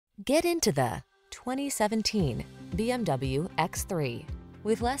Get into the 2017 BMW X3.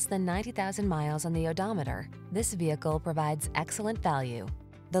 With less than 90,000 miles on the odometer, this vehicle provides excellent value.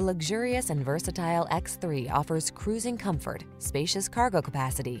 The luxurious and versatile X3 offers cruising comfort, spacious cargo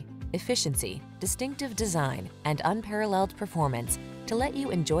capacity, efficiency, distinctive design, and unparalleled performance to let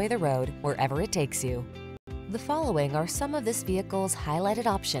you enjoy the road wherever it takes you. The following are some of this vehicle's highlighted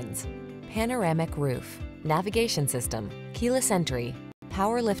options: panoramic roof, navigation system, keyless entry,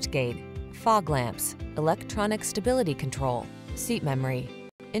 power liftgate, fog lamps, electronic stability control, seat memory,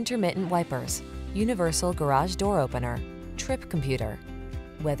 intermittent wipers, universal garage door opener, trip computer.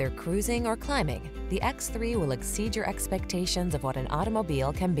 Whether cruising or climbing, the X3 will exceed your expectations of what an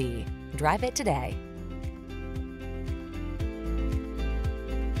automobile can be. Drive it today.